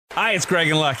Hi, it's Greg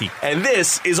and Lucky. And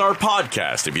this is our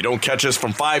podcast. If you don't catch us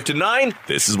from 5 to 9,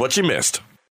 this is what you missed.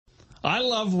 I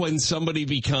love when somebody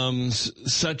becomes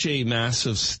such a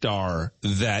massive star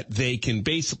that they can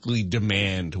basically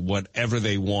demand whatever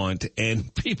they want,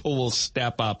 and people will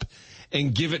step up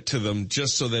and give it to them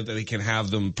just so that they can have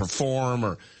them perform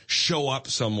or show up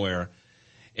somewhere.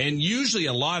 And usually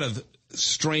a lot of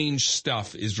strange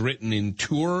stuff is written in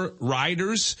tour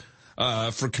riders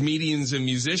for comedians and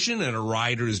musicians, and a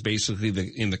rider is basically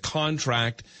in the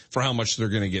contract for how much they're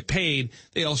going to get paid.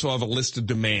 They also have a list of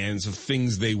demands of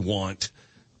things they want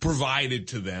provided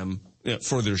to them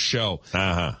for their show.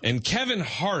 Uh-huh. And Kevin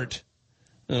Hart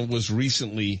was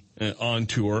recently on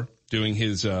tour doing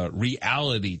his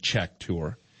reality check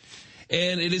tour.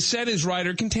 And it is said his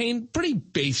rider contained pretty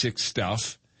basic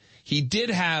stuff. He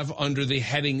did have, under the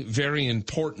heading very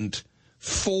important,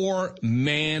 4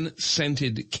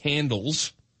 man-scented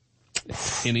candles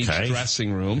in each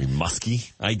dressing room. Musky?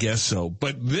 I guess so.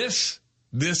 But this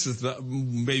is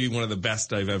maybe one of the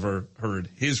best I've ever heard.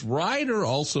 His rider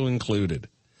also included,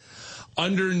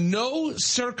 under no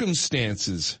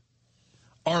circumstances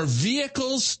are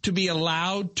vehicles to be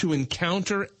allowed to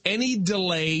encounter any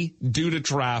delay due to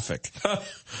traffic.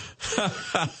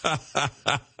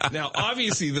 Now,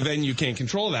 obviously, the venue can't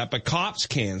control that, but cops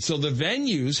can. So the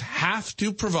venues have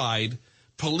to provide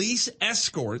police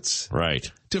escorts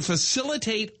to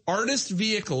facilitate artist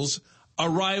vehicles'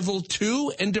 arrival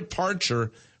to and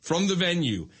departure from the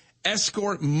venue.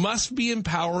 Escort must be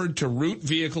empowered to route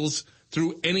vehicles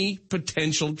through any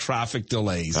potential traffic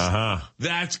delays. Uh-huh.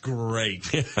 That's great.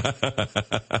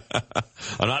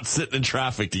 I'm not sitting in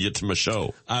traffic to get to my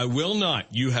show. I will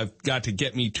not. You have got to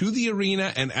get me to the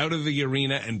arena and out of the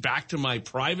arena and back to my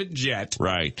private jet.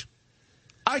 Right.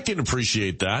 I can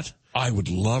appreciate that. I would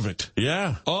love it.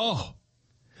 Yeah. Oh,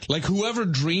 like whoever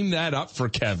dreamed that up for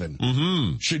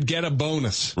Kevin should get a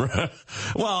bonus.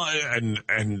 Well,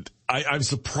 and I'm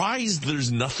surprised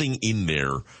there's nothing in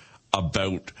there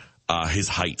about his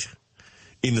height,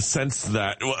 in the sense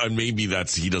that, well, maybe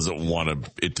he doesn't want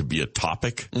it to be a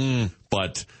topic,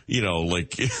 but,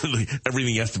 like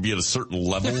everything has to be at a certain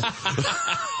level.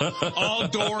 All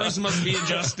doors must be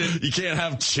adjusted. You can't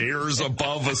have chairs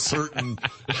above a certain,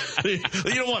 you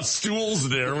don't want stools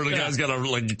there where the guy's got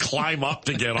to climb up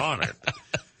to get on it.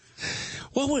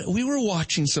 Well, we were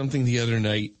watching something the other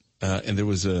night, and there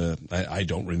was I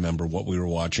don't remember what we were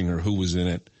watching or who was in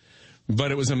it.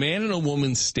 But it was a man and a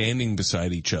woman standing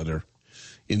beside each other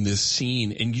in this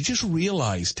scene, and you just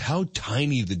realized how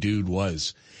tiny the dude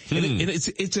was. And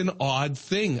it's an odd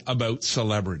thing about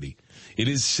celebrity. It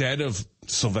is said of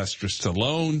Sylvester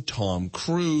Stallone, Tom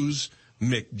Cruise,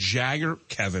 Mick Jagger,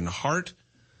 Kevin Hart.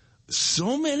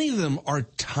 So many of them are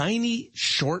tiny,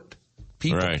 short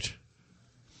people. Right.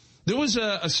 There was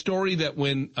a story that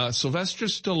when Sylvester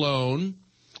Stallone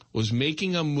was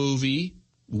making a movie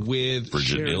with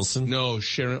Bridget Nielsen? No,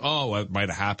 Sharon. Oh, it might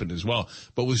have happened as well.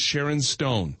 But with Sharon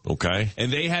Stone. Okay. And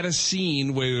they had a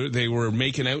scene where they were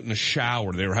making out in a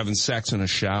shower. They were having sex in a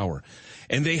shower.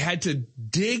 And they had to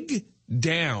dig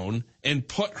down and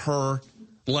put her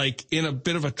in a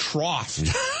bit of a trough.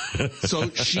 So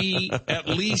she at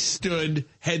least stood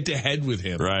head to head with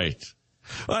him. Right.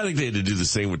 Well, I think they had to do the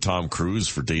same with Tom Cruise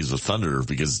for Days of Thunder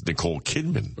because Nicole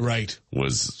Kidman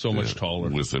was so much taller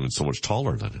with him and so much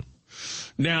taller than him.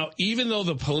 Now, even though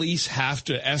the police have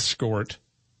to escort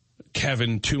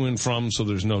Kevin to and from so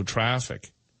there's no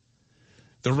traffic,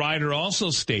 the rider also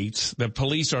states that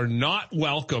police are not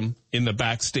welcome in the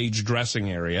backstage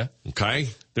dressing area. Okay.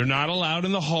 They're not allowed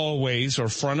in the hallways or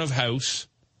front of house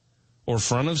or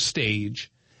front of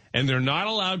stage, and they're not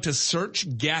allowed to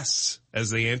search guests as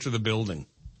they enter the building.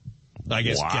 I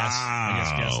guess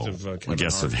guests of Kevin Hart.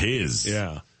 Guests of his.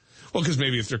 Yeah. Well, because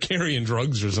maybe if they're carrying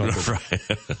drugs or something.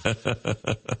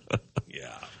 Right.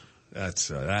 Yeah,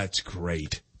 that's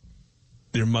great.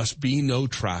 There must be no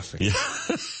traffic. Yeah.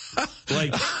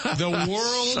 The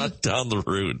world... Shut down the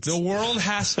roads. The world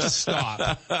has to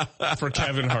stop for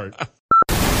Kevin Hart.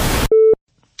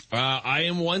 I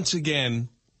am once again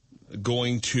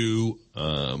going to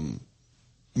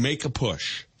make a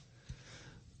push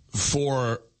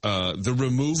for the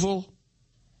removal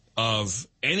of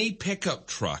any pickup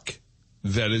truck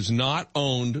that is not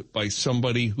owned by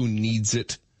somebody who needs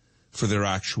it for their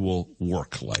actual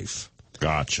work life.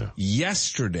 Gotcha.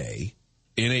 Yesterday,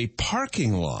 in a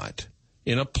parking lot,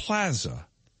 in a plaza,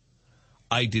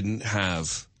 I didn't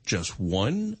have just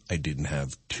one, I didn't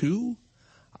have two,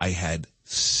 I had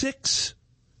 6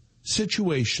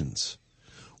 situations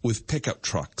with pickup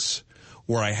trucks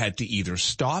where I had to either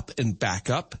stop and back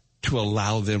up to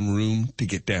allow them room to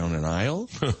get down an aisle,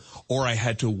 or I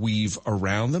had to weave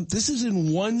around them. This is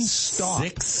in one stop.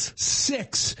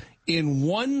 Six in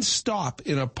one stop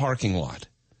in a parking lot.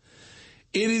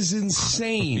 It is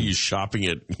insane. Are you shopping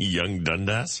at Young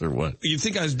Dundas or what? You'd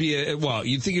think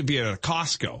you'd think it'd be at a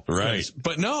Costco. Right.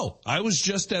 But no, I was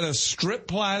just at a strip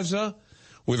plaza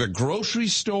with a grocery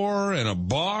store and a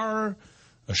bar,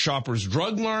 a Shoppers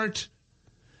Drug Mart.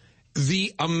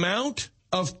 The amount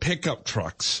of pickup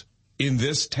trucks in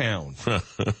this town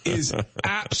is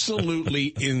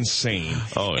absolutely insane.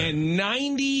 Oh, yeah. And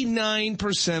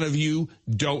 99% of you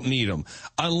don't need them.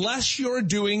 Unless you're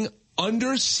doing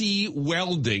undersea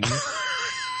welding,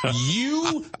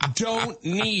 you don't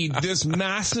need this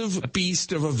massive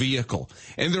beast of a vehicle.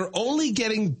 And they're only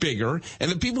getting bigger,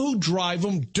 and the people who drive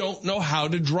them don't know how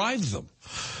to drive them.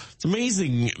 It's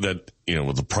amazing that,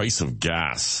 with the price of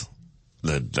gas,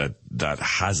 that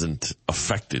hasn't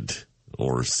affected,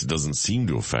 or doesn't seem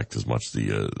to affect as much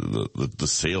the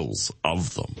sales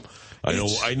of them.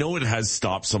 I know it has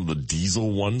stopped some of the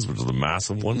diesel ones, which are the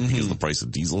massive ones, because the price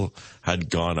of diesel had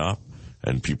gone up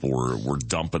and people were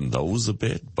dumping those a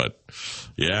bit. But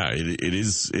yeah,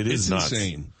 it's nuts.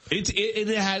 Insane. It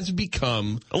has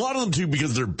become a lot of them too,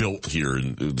 because they're built here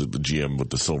in the GM with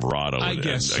the Silverado. I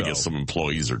guess some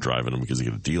employees are driving them because they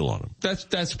get a deal on them.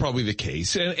 That's probably the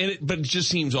case. But it just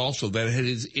seems also that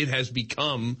it has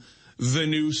become the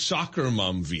new soccer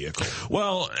mom vehicle.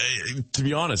 Well, to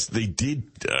be honest, they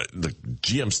did. The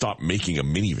GM stopped making a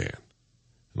minivan.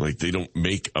 Like, they don't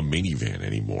make a minivan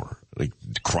anymore. Like,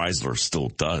 Chrysler still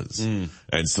does.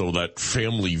 And so that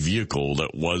family vehicle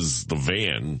that was the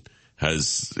van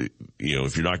has,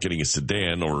 if you're not getting a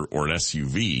sedan or an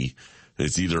SUV,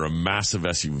 it's either a massive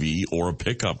SUV or a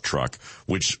pickup truck,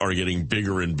 which are getting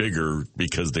bigger and bigger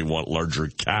because they want larger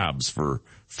cabs for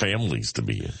families to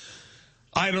be in.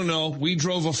 I don't know. We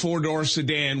drove a 4-door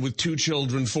sedan with 2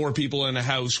 children, 4 people in a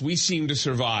house. We seem to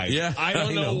survive. Yeah, I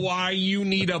don't know why you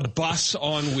need a bus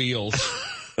on wheels.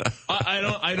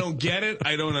 I don't get it.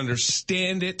 I don't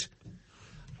understand it.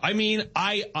 I mean,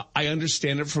 I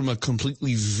understand it from a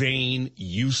completely vain,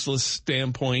 useless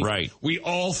standpoint. Right. We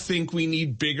all think we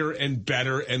need bigger and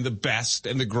better and the best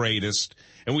and the greatest.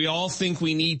 And we all think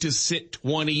we need to sit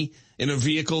 20 in a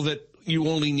vehicle that you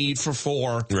only need for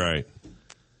 4. Right.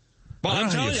 But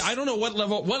I'm telling you, I don't know what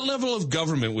level of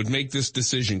government would make this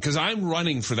decision, because I'm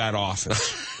running for that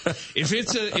office. If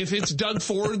it's Doug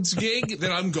Ford's gig,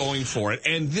 then I'm going for it.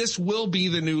 And this will be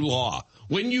the new law.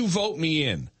 When you vote me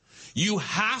in, you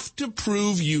have to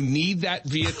prove you need that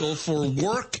vehicle for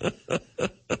work,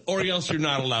 or else you're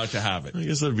not allowed to have it. I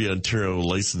guess that'd be Ontario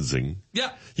licensing. Yeah.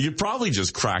 You could probably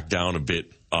just crack down a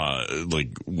bit,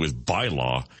 with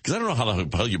bylaw, because I don't know how the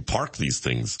hell you park these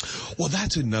things. Well,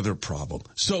 that's another problem.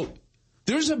 So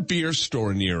there's a beer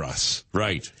store near us.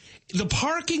 Right. The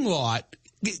parking lot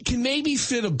can maybe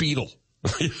fit a Beetle.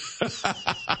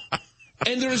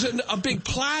 And there's a big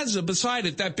plaza beside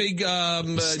it, that big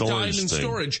diamond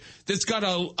storage that's got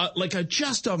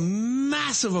just a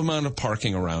massive amount of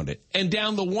parking around it. And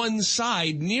down the one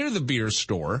side near the beer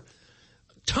store,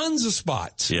 tons of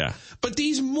spots. Yeah. But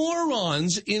these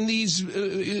morons in these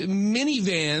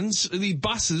minivans, the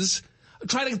buses,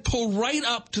 try to pull right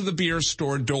up to the beer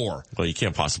store door. Well, you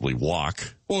can't possibly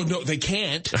walk. Oh, no, they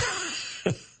can't.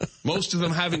 Most of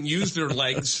them haven't used their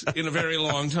legs in a very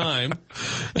long time.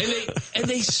 And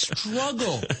they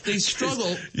struggle. They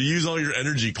struggle. You use all your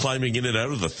energy climbing in and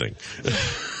out of the thing.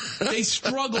 They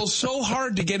struggle so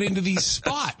hard to get into these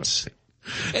spots.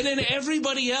 And then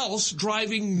everybody else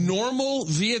driving normal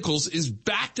vehicles is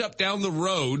backed up down the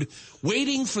road,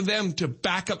 waiting for them to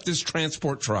back up this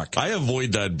transport truck. I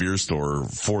avoid that beer store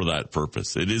for that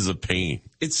purpose. It is a pain.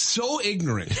 It's so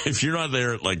ignorant. If you're not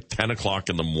there at like 10 o'clock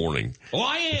in the morning. Oh,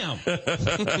 I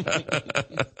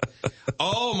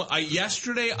am.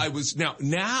 Yesterday I was,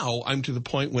 now I'm to the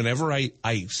point whenever I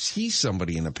see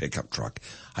somebody in a pickup truck,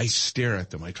 I stare at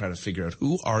them. I try to figure out,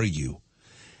 who are you?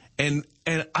 And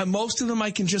most of them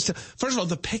I can just, first of all,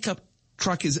 the pickup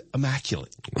truck is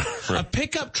immaculate. Right. A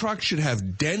pickup truck should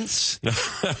have dents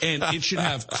and it should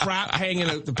have crap hanging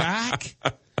out the back.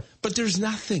 But there's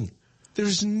nothing.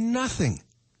 There's nothing.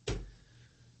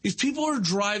 These people are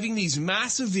driving these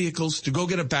massive vehicles to go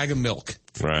get a bag of milk.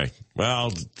 Right.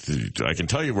 Well, I can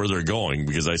tell you where they're going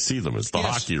because I see them. It's the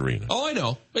hockey arena. Oh, I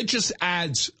know. It just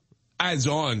adds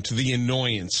on to the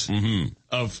annoyance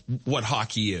of what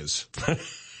hockey is.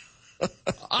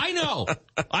 I know.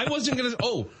 I wasn't going to.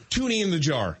 Oh, tuning in the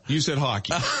jar. You said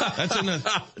hockey. That's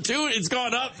enough. Dude, it's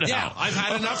gone up now. Yeah, I've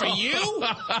had enough of you.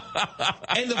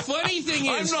 And the funny thing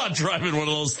is, I'm not driving one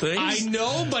of those things. I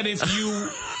know, but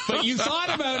you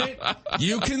thought about it.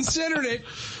 You considered it.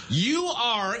 You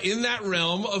are in that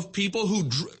realm of people who,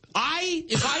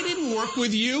 if I didn't work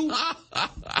with you,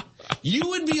 you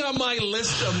would be on my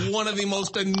list of one of the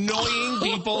most annoying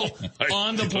people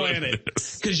on the planet.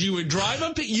 Because you would drive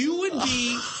up, you would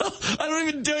be... I don't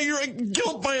even do, you're a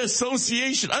guilt by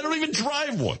association. I don't even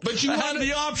drive one. But you had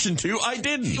the option to, I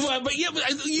didn't. Well, but yeah, but I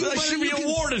should be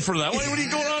awarded for that. What are you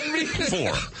going on me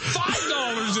for?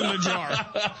 $5 in the jar.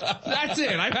 That's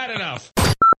it. I've had enough.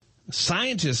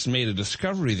 Scientists made a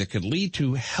discovery that could lead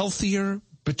to healthier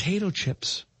potato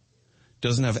chips.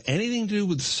 Doesn't have anything to do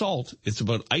with salt. It's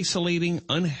about isolating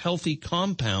unhealthy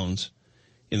compounds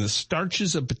in the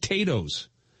starches of potatoes,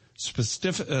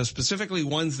 specifically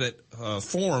ones that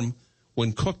form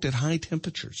when cooked at high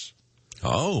temperatures.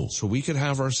 Oh. So we could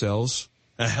have ourselves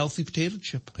a healthy potato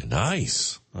chip.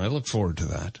 Nice. I look forward to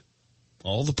that.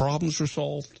 All the problems are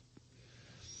solved.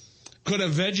 Could a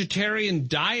vegetarian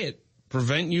diet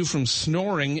prevent you from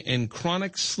snoring and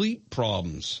chronic sleep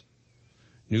problems?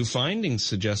 New findings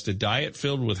suggest a diet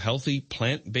filled with healthy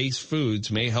plant-based foods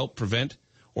may help prevent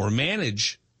or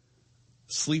manage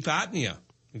sleep apnea.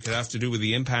 It could have to do with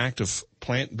the impact of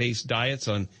plant-based diets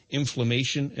on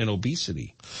inflammation and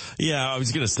obesity. Yeah, I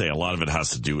was going to say a lot of it has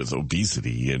to do with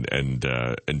obesity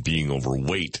and being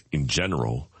overweight in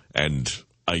general, and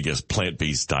I guess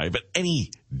plant-based diet, but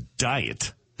any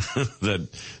diet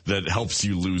that helps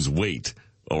you lose weight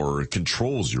or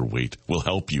controls your weight will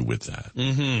help you with that.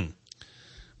 Mm-hmm.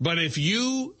 But if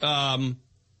you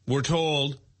were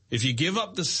told, if you give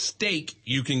up the steak,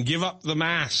 you can give up the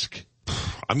mask.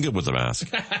 I'm good with the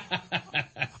mask.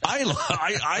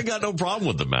 I got no problem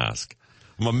with the mask.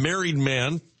 I'm a married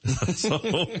man. So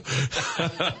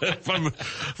if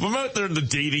I'm out there in the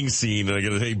dating scene and I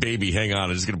go, hey, baby, hang on,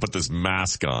 I'm just going to put this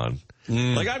mask on.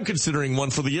 Like, I'm considering one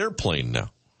for the airplane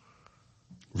now.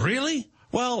 Really?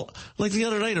 Well, like the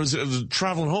other night, I was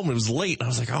traveling home. It was late. And I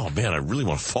was like, oh, man, I really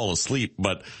want to fall asleep.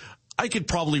 But I could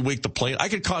probably wake the plane. I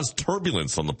could cause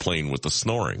turbulence on the plane with the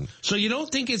snoring. So you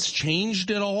don't think it's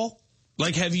changed at all?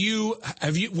 Like, have you,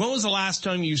 when was the last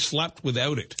time you slept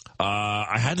without it?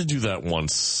 I had to do that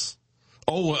once.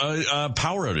 Oh,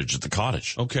 power outage at the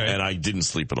cottage. Okay. And I didn't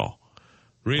sleep at all.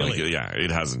 Really? Like, yeah,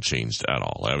 it hasn't changed at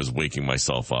all. I was waking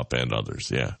myself up and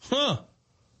others, yeah. Huh.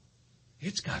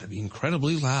 It's got to be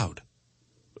incredibly loud.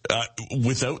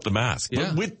 Without the mask.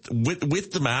 Yeah. But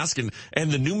with the mask and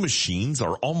the new machines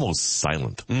are almost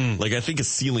silent. Like, I think a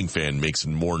ceiling fan makes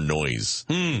more noise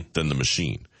than the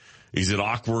machine. Is it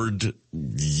awkward?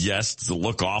 Yes. Does it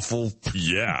look awful?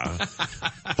 Yeah.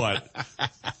 But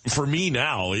for me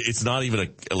now, it's not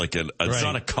even it's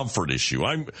not a comfort issue.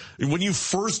 When you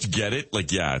first get it,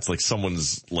 like, yeah, it's like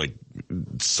someone's like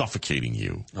suffocating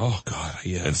you. Oh God,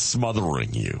 yeah. And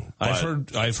smothering you.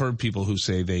 I've heard people who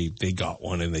say they got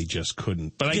one and they just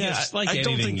couldn't. But I guess like I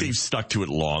don't think they've stuck to it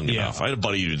long enough. I had a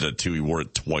buddy who did that too. He wore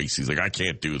it twice. He's like, I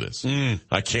can't do this.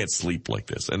 I can't sleep like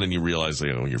this. And then you realize,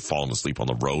 you're falling asleep on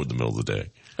the road in the middle of the day.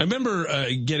 I remember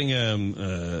getting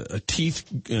a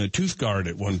tooth guard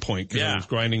at one point because I was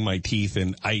grinding my teeth,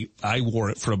 and I wore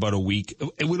it for about a week.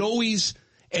 It would always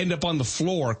end up on the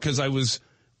floor because I was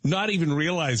not even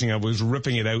realizing I was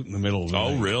ripping it out in the middle of the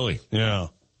night. Oh, really? Yeah.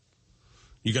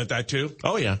 You got that too?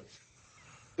 Oh, yeah.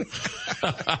 Give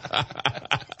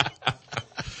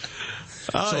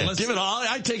it all.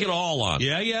 I take it all on.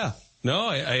 Yeah, yeah. No,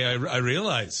 I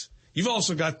realize. You've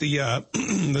also got the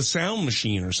the sound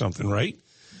machine or something, right?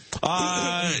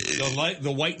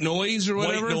 The white noise or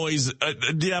whatever? White noise.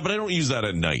 Yeah, but I don't use that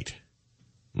at night.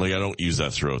 Like, I don't use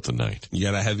that throughout the night. You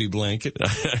got a heavy blanket?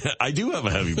 I do have a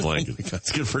heavy blanket.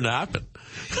 It's good for napping.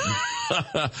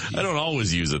 I don't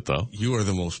always use it, though. You are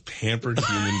the most pampered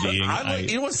human being.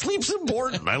 You know what? Sleep's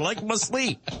important. I like my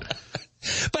sleep.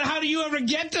 But how do you ever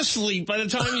get to sleep by the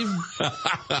time you've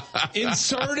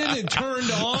inserted and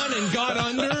turned on and got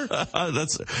under?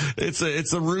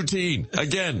 It's a routine.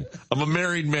 Again, I'm a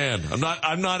married man.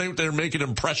 I'm not out there making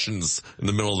impressions in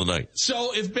the middle of the night.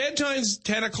 So if bedtime's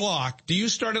 10 o'clock, do you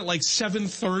start at like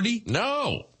 7:30?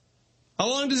 No. How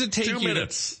long does it take you? 2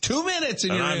 minutes. 2 minutes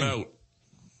and I'm out.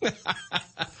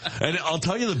 And I'll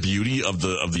tell you the beauty of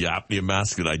the apnea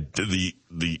mask that I did,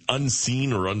 the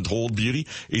unseen or untold beauty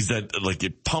is that, like,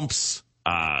 it pumps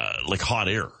like hot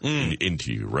air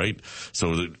into you, right?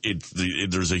 So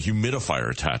there's a humidifier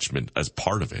attachment as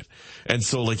part of it. And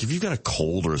so, like, if you've got a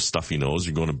cold or a stuffy nose,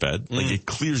 you're going to bed, like, it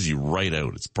clears you right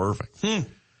out. It's perfect.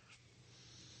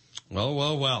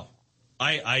 Well.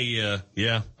 I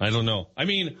don't know. I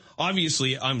mean,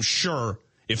 obviously, I'm sure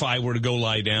if I were to go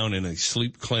lie down in a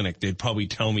sleep clinic, they'd probably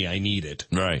tell me I need it.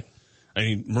 Right. I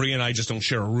mean, Maria and I just don't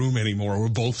share a room anymore. We're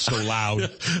both so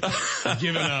loud.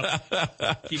 Giving up.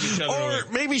 Keep each other away.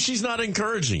 Or maybe she's not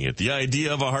encouraging it. The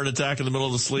idea of a heart attack in the middle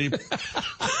of the sleep.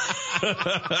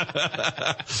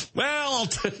 Well,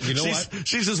 you know what?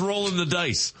 She's just rolling the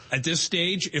dice. At this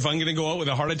stage, if I'm going to go out with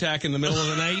a heart attack in the middle of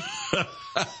the night,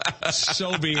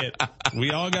 so be it.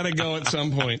 We all got to go at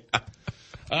some point.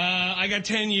 I got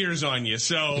 10 years on you,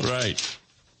 so right.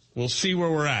 We'll see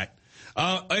where we're at.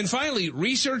 And finally,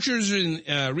 researchers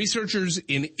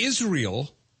in Israel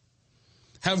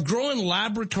have grown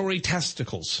laboratory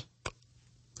testicles.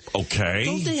 Okay.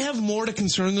 Don't they have more to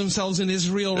concern themselves in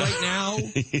Israel right now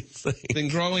than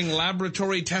growing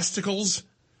laboratory testicles?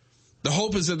 The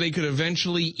hope is that they could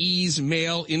eventually ease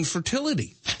male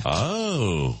infertility.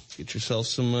 Oh. Get yourself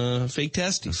some fake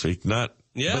testes. Fake nut.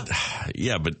 Yeah.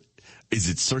 But is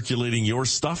it circulating your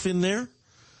stuff in there?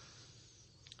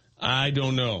 I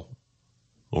don't know.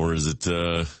 Or is it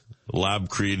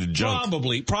lab-created junk?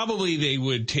 Probably they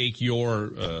would take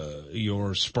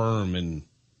your sperm and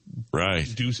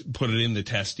put it in the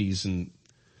testes, and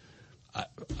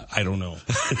I don't know.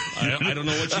 I don't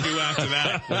know what you do after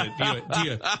that.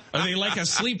 Are they like a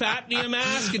sleep apnea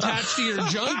mask attached to your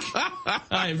junk?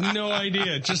 I have no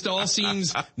idea. It just all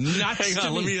seems nuts. Hang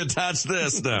on, let me attach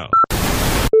this now.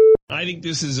 I think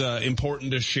this is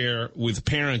important to share with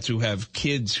parents who have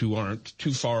kids who aren't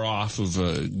too far off of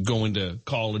going to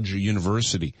college or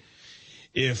university.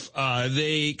 If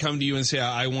they come to you and say,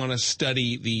 I want to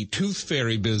study the tooth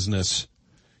fairy business,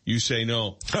 you say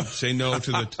no. Say no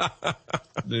to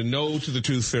the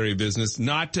tooth fairy business.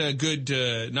 Not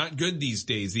good these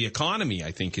days. The economy,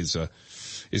 I think, is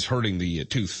hurting the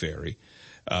tooth fairy.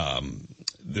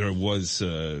 There was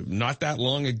not that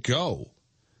long ago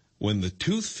when the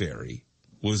tooth fairy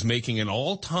was making an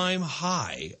all-time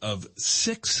high of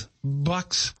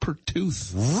 $6 per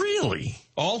tooth. Really?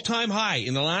 All-time high.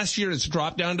 In the last year, it's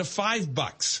dropped down to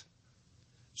 $5.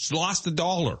 It's lost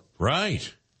 $1.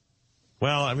 Right.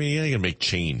 Well, I mean, you ain't gonna make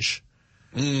change.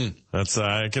 That's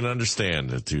I can understand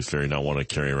the tooth fairy not want to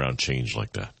carry around change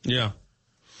like that. Yeah.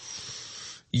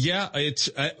 Yeah,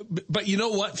 it's. But you know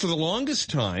what? For the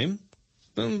longest time,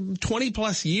 20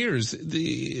 plus years,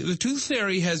 the tooth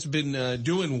fairy has been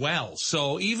doing well.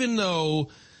 So even though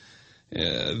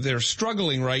they're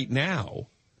struggling right now,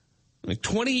 like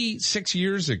 26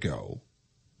 years ago,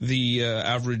 the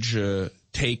average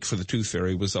take for the tooth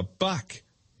fairy was $1.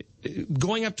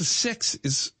 Going up to $6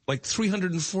 is like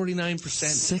 349%.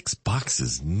 $6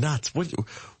 is nuts.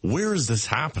 Where is this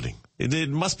happening? It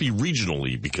must be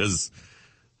regionally, because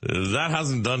that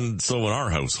hasn't done so in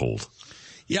our household.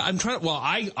 Yeah, I'm trying. Well,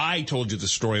 I told you the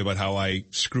story about how I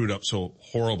screwed up so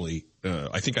horribly.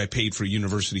 I think I paid for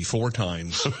university 4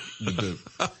 times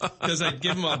because I'd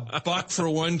give them $1 for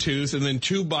 1 tooth and then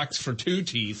 $2 for 2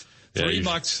 teeth.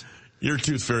 $3. Your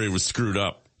tooth fairy was screwed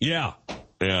up. Yeah.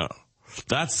 Yeah.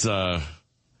 That's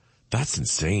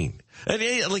insane. And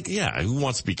who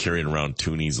wants to be carrying around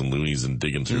toonies and loonies and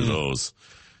digging through those?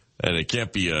 And it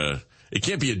can't be a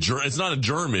germ. It's not a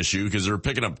germ issue because they're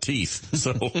picking up teeth.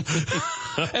 So,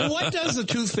 and what does the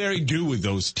tooth fairy do with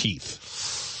those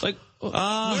teeth? Like, where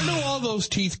do all those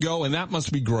teeth go? And that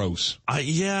must be gross.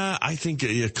 I think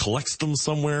it collects them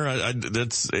somewhere.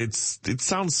 It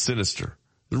sounds sinister.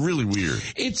 Really weird.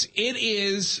 It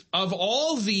is, of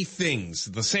all the things,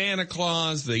 the Santa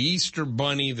Claus, the Easter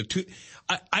Bunny,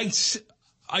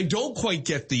 I don't quite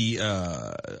get the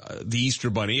Easter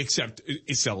Bunny, except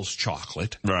it sells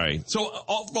chocolate. Right. So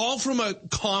all from a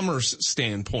commerce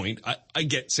standpoint, I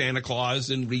get Santa Claus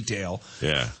and retail.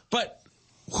 Yeah. But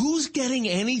who's getting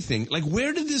anything? Like,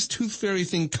 where did this tooth fairy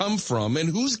thing come from, and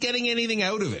who's getting anything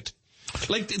out of it?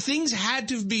 Like, things had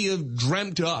to be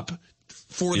dreamt up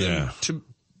for them to,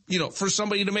 for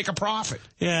somebody to make a profit.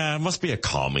 Yeah, it must be a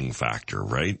calming factor,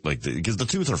 right? Like, because the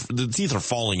teeth are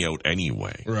falling out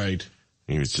anyway. Right.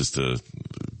 It was just to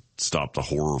stop the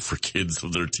horror for kids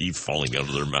of their teeth falling out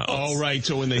of their mouths. Oh, right.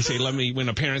 So when they say, when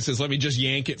a parent says, let me just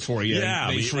yank it for you,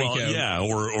 they freak out. Yeah,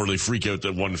 or they freak out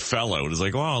that one fell out. It's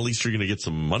like, well, at least you're going to get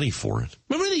some money for it.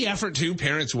 Remember the effort, too,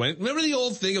 parents went? Remember the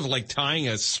old thing of, like, tying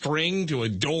a string to a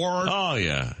door? Oh,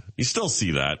 yeah. You still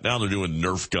see that. Now they're doing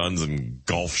Nerf guns and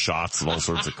golf shots and all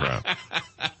sorts of crap.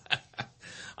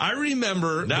 I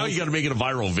remember. Now you got to make it a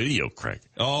viral video, Craig.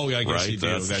 Oh, I guess you do.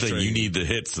 That's the thing. Right. You need the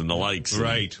hits and the likes.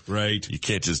 Right. You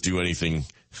can't just do anything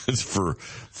It's for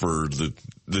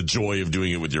the joy of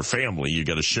doing it with your family. You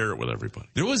got to share it with everybody.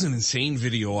 There was an insane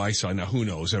video I saw. Now, who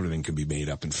knows? Everything could be made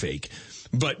up and fake.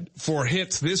 But for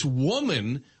hits, this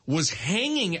woman was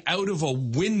hanging out of a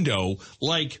window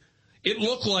like it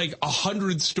looked like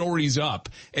 100 stories up.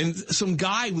 And some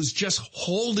guy was just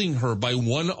holding her by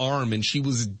one arm, and she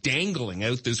was dangling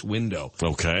out this window.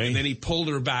 Okay. And then he pulled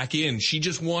her back in. She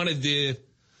just wanted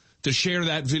to share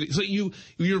that video. So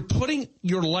you're putting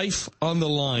your life on the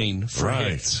line for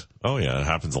hits. Oh, yeah, it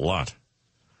happens a lot.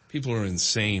 People are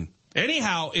insane.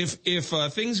 Anyhow, if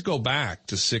things go back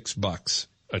to $6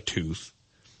 a tooth,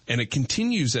 and it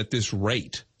continues at this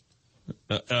rate,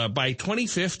 by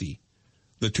 2050,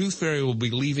 the tooth fairy will be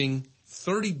leaving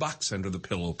 $30 under the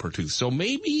pillow per tooth. So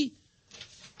maybe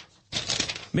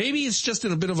it's just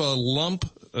in a bit of a lump,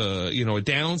 a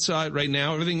downside right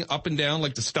now. Everything up and down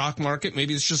like the stock market.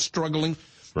 Maybe it's just struggling.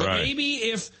 But maybe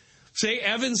if, say,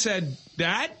 Evan said,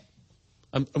 Dad,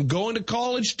 I'm going to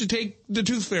college to take the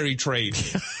tooth fairy trade.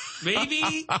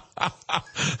 Maybe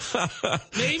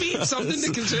it's something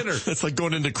to consider. It's like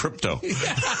going into crypto.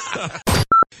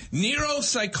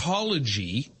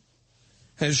 Neuropsychology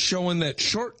has shown that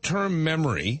short-term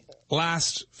memory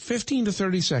lasts 15 to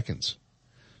 30 seconds.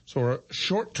 So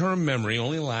short-term memory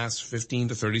only lasts 15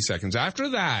 to 30 seconds. After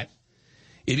that,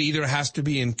 it either has to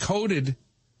be encoded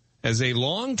as a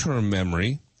long-term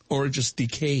memory or it just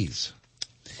decays.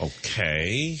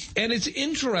 Okay. And it's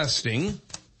interesting.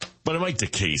 But it might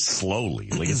decay slowly.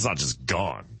 Like, it's not just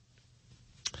gone.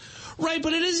 Right,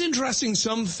 but it is interesting.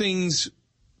 Some things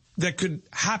that could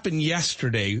happen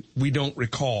yesterday we don't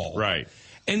recall. Right.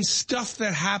 And stuff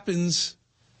that happens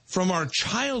from our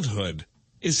childhood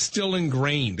is still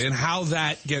ingrained, and how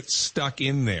that gets stuck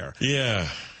in there. Yeah.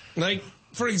 Like,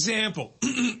 for example,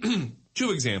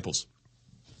 2 examples.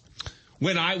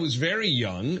 When I was very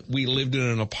young, we lived in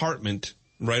an apartment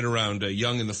right around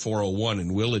Yonge in the 401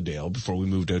 in Willowdale before we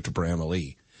moved out to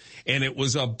Bramalea. And it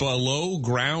was a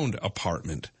below-ground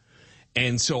apartment.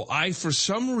 And so I, for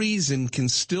some reason, can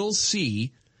still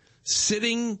see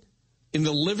sitting in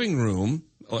the living room,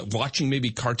 watching maybe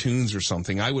cartoons or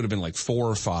something. I would have been like 4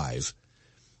 or 5.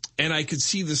 And I could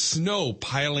see the snow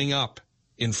piling up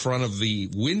in front of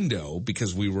the window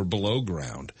because we were below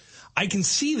ground. I can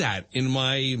see that in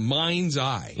my mind's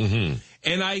eye. Mm-hmm.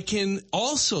 And I can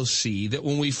also see that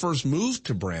when we first moved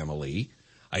to Bramalea,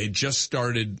 I had just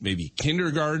started maybe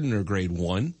kindergarten or grade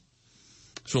 1.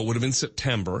 So it would have been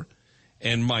September.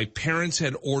 And my parents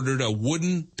had ordered a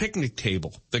wooden picnic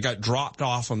table that got dropped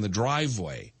off on the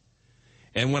driveway.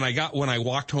 And when I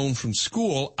walked home from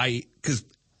school, because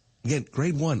again,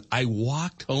 grade 1, I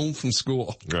walked home from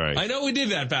school. Right. I know we did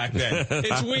that back then.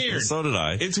 It's weird. So did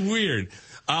I. It's weird.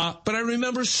 But I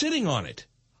remember sitting on it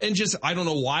and I don't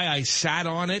know why I sat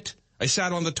on it. I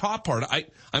sat on the top part.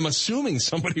 I'm assuming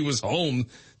somebody was home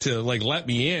to let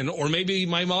me in, or maybe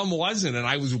my mom wasn't and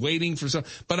I was waiting for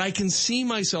but I can see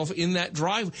myself in that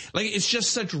drive. It's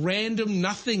just such random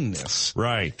nothingness.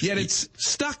 Right. Yet it's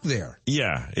stuck there.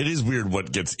 Yeah. It is weird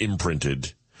what gets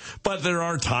imprinted, but there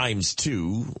are times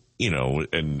too,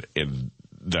 and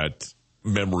that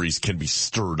memories can be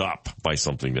stirred up by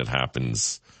something that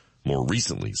happens more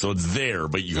recently. So it's there,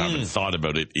 but you haven't thought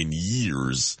about it in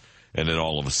years. And then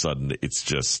all of a sudden it's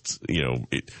just,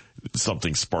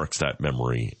 something sparks that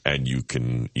memory and you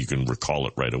can recall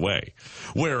it right away.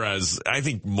 Whereas I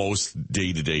think most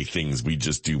day-to-day things we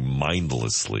just do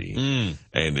mindlessly.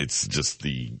 And it's just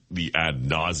the ad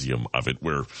nauseum of it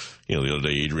where, the other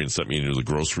day Adrian sent me into the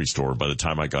grocery store. By the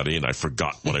time I got in, I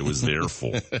forgot what I was there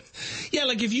for. Yeah.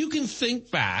 If you can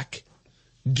think back,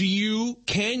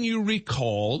 can you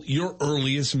recall your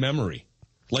earliest memory?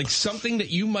 Something that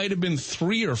you might have been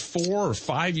 3 or 4 or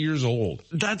 5 years old.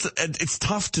 It's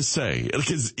tough to say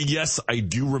because yes, I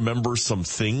do remember some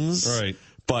things, right?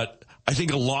 But I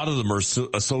think a lot of them are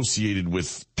associated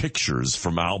with pictures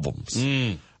from albums.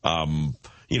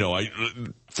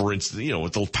 For instance,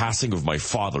 with the passing of my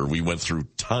father, we went through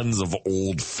tons of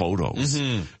old photos.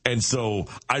 And so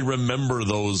I remember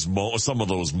some of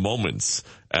those moments,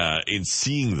 in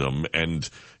seeing them. And,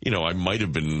 I might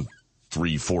have been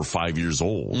 3, 4, 5 years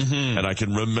old. And I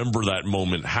can remember that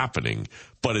moment happening,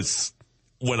 but it's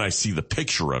when I see the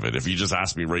picture of it. If you just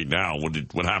ask me right now,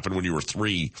 what happened when you were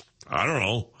 3? I don't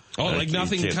know. Oh,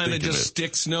 nothing kind of just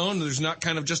sticks? No, there's not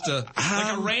kind of just a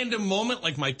random moment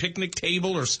like my picnic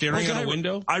table or staring out a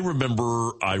window? I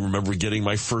remember getting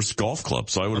my first golf club.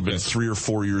 So I would have been 3 or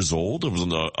 4 years old. It was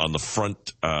on the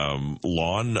front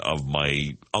lawn of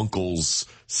my uncle's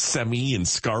semi in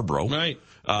Scarborough. Right.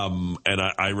 And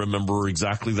I remember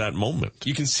exactly that moment.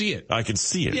 You can see it. I can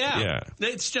see it. Yeah.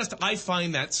 It's just, I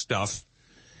find that stuff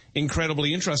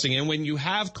incredibly interesting. And when you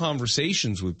have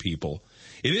conversations with people,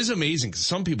 it is amazing because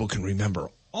some people can remember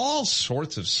all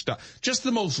sorts of stuff, just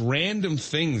the most random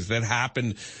things that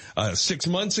happened 6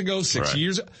 months ago, 6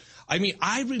 years ago. I mean,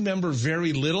 I remember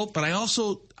very little, but I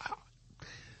also,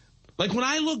 like when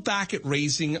I look back at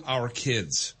raising our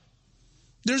kids,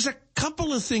 there's a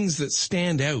couple of things that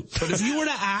stand out. But if you were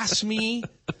to ask me,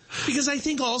 because I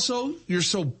think also you're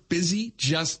so busy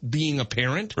just being a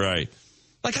parent. Right.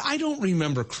 Like, I don't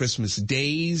remember Christmas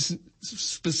days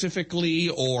specifically,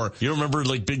 or... You don't remember,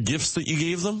 like, big gifts that you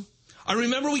gave them? I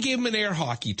remember we gave them an air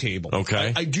hockey table.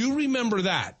 Okay. I do remember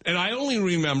that. And I only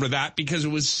remember that because it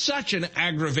was such an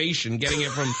aggravation getting it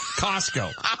from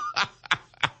Costco.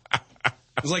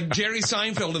 It was like Jerry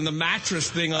Seinfeld and the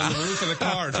mattress thing on the roof of the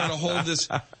car trying to hold this.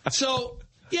 So,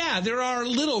 yeah, there are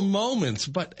little moments,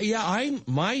 but yeah,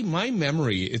 my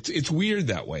memory, it's weird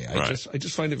that way. I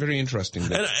just find it very interesting.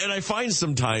 And I find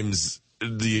sometimes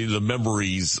the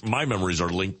memories, my memories are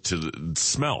linked to the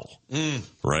smell,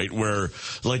 right? Where,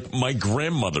 like, my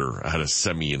grandmother had a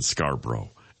semi in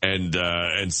Scarborough.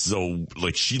 And so,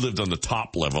 like, she lived on the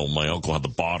top level. My uncle had the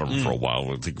bottom for a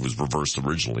while. I think it was reversed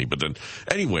originally. But then,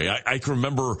 anyway, I can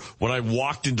remember when I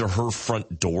walked into her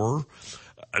front door,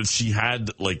 she had,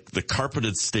 like, the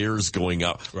carpeted stairs going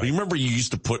up. Right. You remember you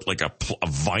used to put, like, a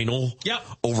vinyl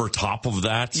over top of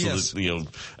that? So yes. that, you know,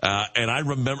 and I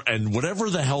remember, and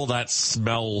whatever the hell that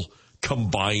smell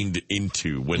combined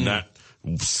into when that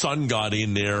sun got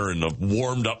in there and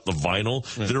warmed up the vinyl,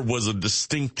 there was a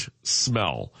distinct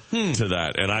smell to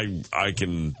that. And I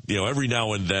can, you know, every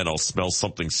now and then I'll smell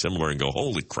something similar and go,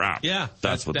 holy crap. Yeah.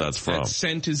 That's what that's from. That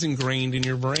scent is ingrained in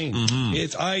your brain.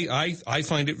 Mm-hmm. I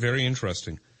find it very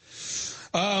interesting.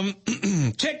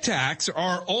 Tic Tacs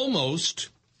are almost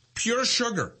pure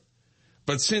sugar.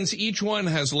 But since each one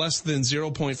has less than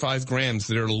 0.5 grams,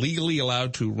 they're legally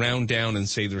allowed to round down and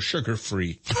say they're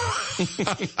sugar-free.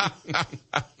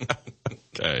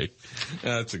 Okay.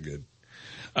 That's a good.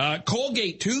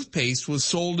 Colgate toothpaste was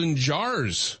sold in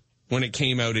jars when it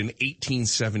came out in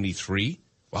 1873.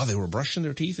 Wow, they were brushing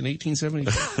their teeth in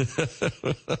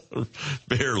 1873?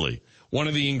 Barely. One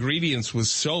of the ingredients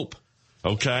was soap.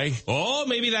 Okay. Oh,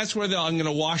 maybe that's where I'm going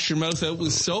to wash your mouth out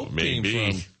with soap came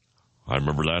from. I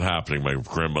remember that happening. My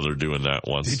grandmother doing that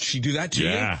once. Did she do that to you?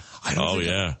 Yeah. I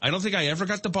don't think I ever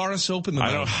got the bar of soap in the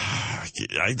mouth.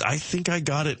 I think I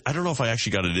got it. I don't know if I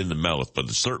actually got it in the mouth, but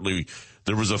certainly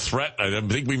there was a threat. I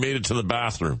think we made it to the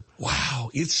bathroom.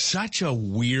 Wow. It's such a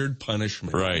weird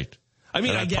punishment. Right. I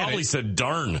mean, I probably said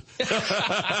darn.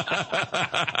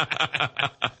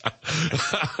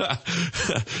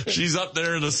 She's up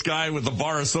there in the sky with the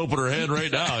bar of soap in her hand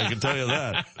right now. I can tell you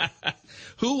that.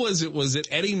 Who was it? Was it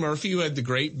Eddie Murphy who had the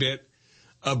great bit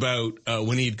about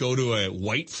when he'd go to a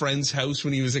white friend's house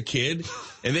when he was a kid,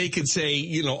 and they could say,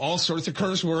 you know, all sorts of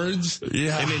curse words.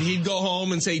 Yeah. And then he'd go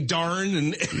home and say darn.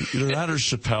 And either that or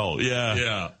Chappelle.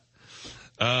 Yeah.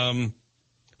 Yeah.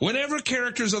 Whenever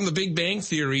characters on The Big Bang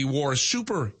Theory wore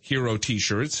superhero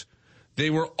T-shirts,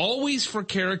 they were always for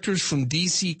characters from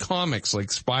DC Comics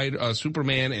like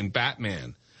Superman and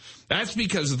Batman. That's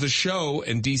because the show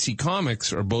and DC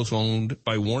Comics are both owned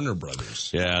by Warner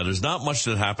Brothers. Yeah, there's not much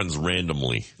that happens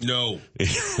randomly. No.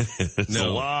 It's a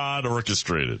lot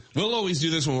orchestrated. We'll always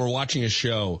do this when we're watching a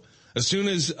show. As soon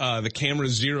as the camera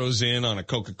zeroes in on a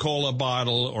Coca-Cola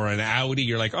bottle or an Audi,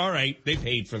 you're like, all right, they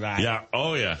paid for that. Yeah.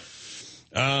 Oh, yeah.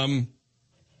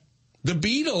 The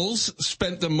Beatles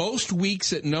spent the most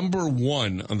weeks at number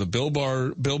one on the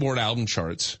Billboard album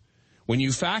charts. When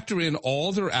you factor in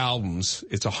all their albums,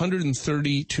 it's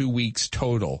 132 weeks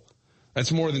total.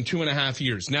 That's more than 2.5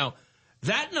 years. Now,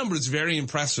 that number is very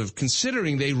impressive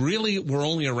considering they really were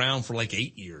only around for like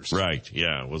 8 years. Right.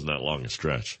 Yeah. It wasn't that long a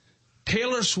stretch.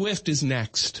 Taylor Swift is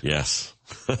next. Yes.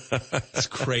 It's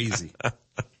crazy.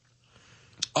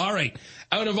 All right.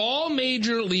 Out of all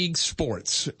major league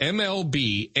sports,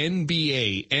 MLB,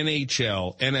 NBA,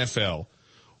 NHL, NFL,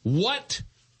 what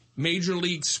major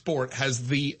league sport has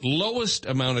the lowest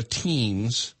amount of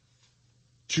teams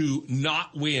to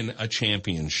not win a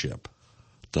championship?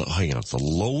 Hang on. The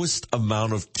lowest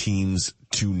amount of teams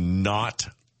to not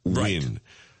win.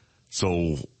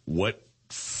 So what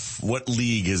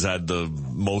league has had the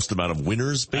most amount of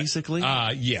winners, basically?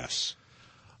 Yes.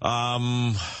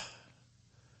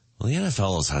 Well, the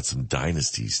NFL has had some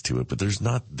dynasties to it, but there's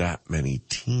not that many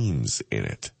teams in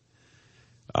it.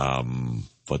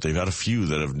 But they've had a few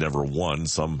that have never won.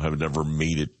 Some have never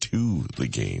made it to the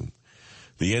game.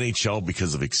 The NHL,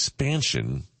 because of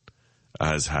expansion,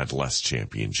 has had less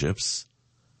championships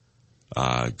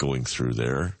going through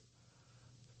there.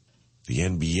 The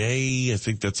NBA, I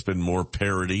think that's been more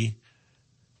parity.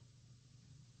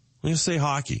 I'm going to say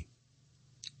hockey.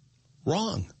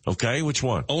 Wrong. Okay, which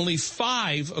one? Only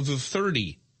 5 of the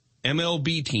 30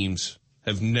 MLB teams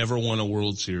have never won a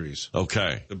World Series.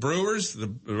 Okay. The Brewers,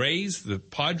 the Rays, the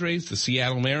Padres, the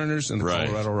Seattle Mariners, and the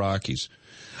Colorado Rockies.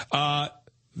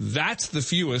 That's the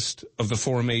fewest of the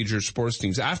 4 major sports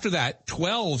teams. After that,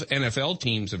 12 NFL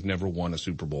teams have never won a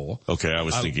Super Bowl. Okay, I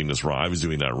was thinking this wrong. I was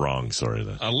doing that wrong. Sorry.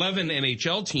 11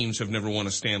 NHL teams have never won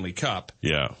a Stanley Cup.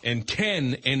 Yeah. And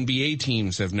 10 NBA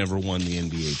teams have never won the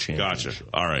NBA championship. Gotcha.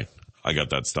 All right. I got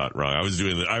that stat wrong. I was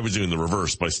doing the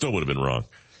reverse, but I still would have been wrong.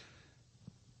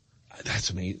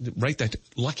 That's amazing. Write that.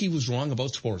 Lucky was wrong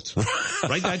about sports.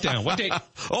 Write that down. What date?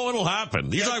 Oh, it'll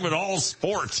happen. You're talking about all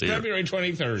sports here. February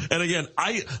 23rd. And again,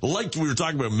 we were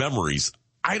talking about memories.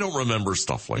 I don't remember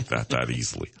stuff like that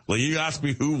easily. Like you ask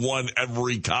me who won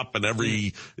every cup and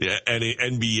every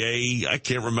NBA, I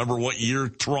can't remember what year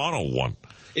Toronto won.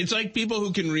 It's like people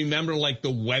who can remember like the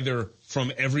weather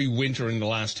from every winter in the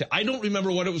last. I don't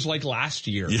remember what it was like last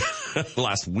year. Yeah,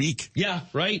 last week. Yeah,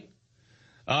 right.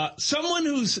 Someone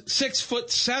who's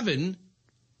 6'7"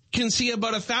 can see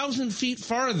about 1,000 feet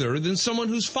farther than someone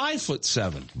who's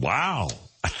 5'7". Wow,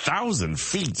 1,000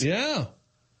 feet. Yeah,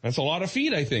 that's a lot of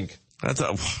feet, I think. That's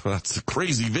a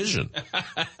crazy vision.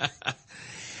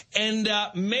 And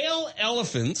male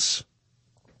elephants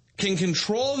can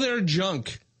control their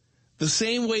junk the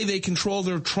same way they control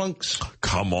their trunks.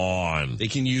 Come on. They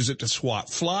can use it to swat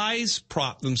flies,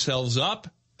 prop themselves up,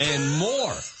 and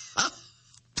more.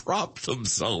 Prop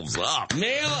themselves up.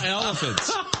 Male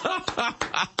elephants.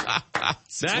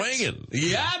 Swinging.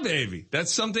 Yeah, baby.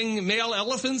 That's something male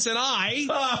elephants and I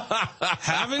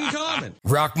have in common.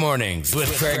 Rock Mornings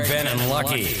with Craig, Ben, and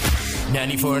Lucky.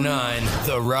 94.9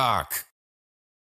 The Rock.